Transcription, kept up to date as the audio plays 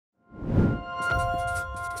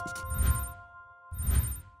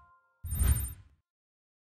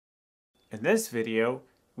In this video,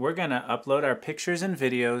 we're going to upload our pictures and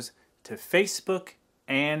videos to Facebook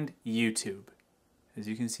and YouTube. As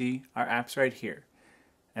you can see, our app's right here.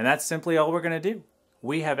 And that's simply all we're going to do.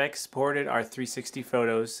 We have exported our 360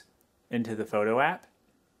 photos into the photo app,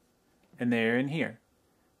 and they're in here.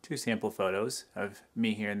 2 sample photos of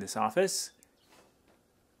me here in this office.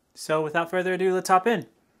 So without further ado, let's hop in.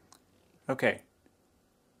 Okay.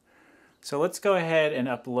 So let's go ahead and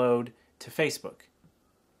upload to Facebook.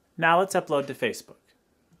 Now let's upload to Facebook.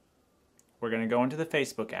 We're going to go into the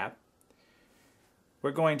Facebook app.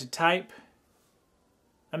 We're going to type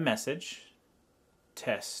a message,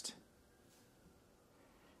 test.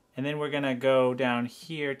 And then we're going to go down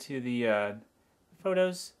here to the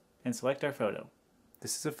photos and select our photo.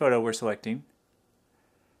 This is a photo we're selecting.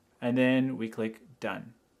 And then we click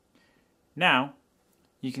done. Now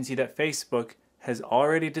you can see that Facebook has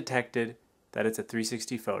already detected that it's a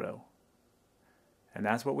 360 photo. And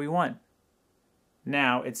that's what we want.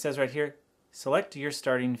 Now it says right here, select your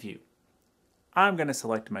starting view. I'm going to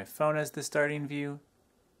select my phone as the starting view,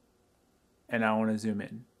 and I want to zoom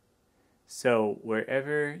in. So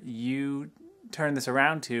wherever you turn this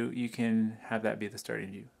around to, you can have that be the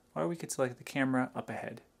starting view. Or we could select the camera up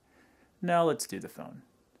ahead. No, let's do the phone.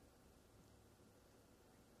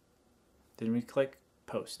 Then we click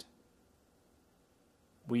post.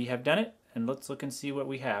 We have done it, and let's look and see what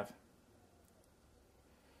we have.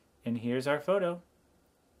 And here's our photo.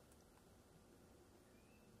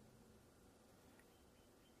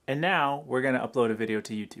 And now we're going to upload a video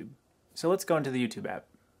to YouTube. So let's go into the YouTube app.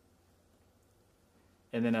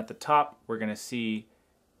 And then at the top, we're going to see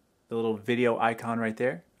the little video icon right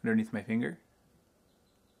there underneath my finger.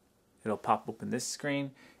 It'll pop open this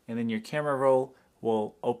screen, and then your camera roll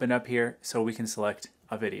will open up here so we can select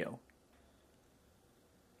a video.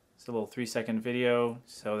 It's a little 3-second video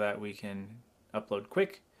so that we can upload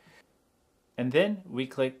quick. And then we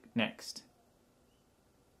click next.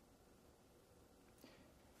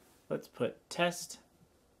 Let's put test.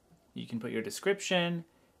 You can put your description,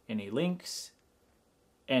 any links,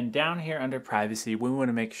 and down here under privacy, we want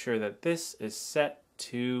to make sure that this is set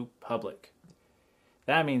to public.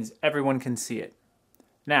 That means everyone can see it.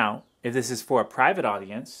 Now, if this is for a private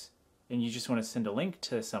audience and you just want to send a link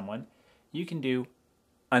to someone, you can do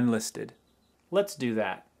unlisted. Let's do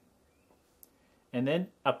that. And then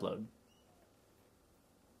upload.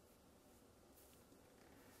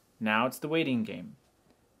 Now it's the waiting game.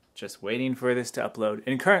 Just waiting for this to upload.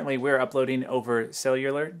 And currently we're uploading over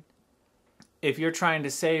cellular. If you're trying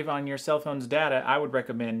to save on your cell phone's data, I would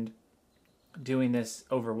recommend doing this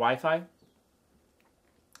over Wi-Fi. It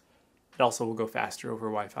also will go faster over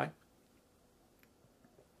Wi-Fi.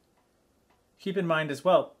 Keep in mind as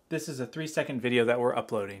well, this is a 3-second video that we're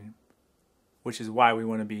uploading, which is why we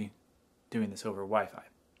want to be doing this over Wi-Fi.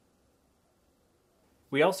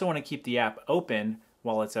 We also want to keep the app open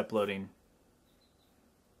while it's uploading.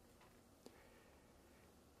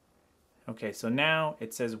 Okay, so now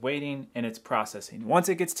it says waiting and it's processing. Once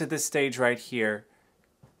it gets to this stage right here,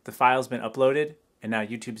 the file's been uploaded and now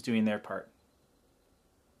YouTube's doing their part.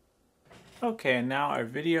 Okay, and now our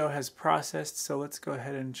video has processed, so let's go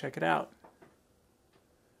ahead and check it out.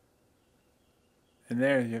 And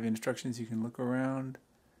there you have instructions, you can look around.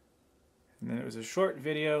 And then it was a short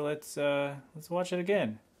video. Let's watch it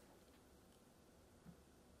again.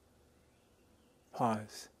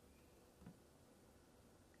 Pause.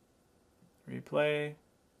 Replay.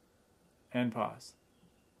 And pause.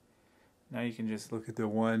 Now you can just look at the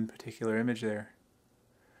one particular image there.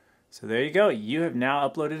 So there you go. You have now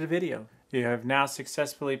uploaded a video. You have now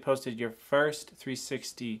successfully posted your first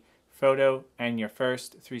 360 photo and your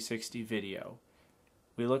first 360 video.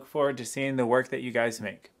 We look forward to seeing the work that you guys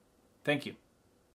make. Thank you.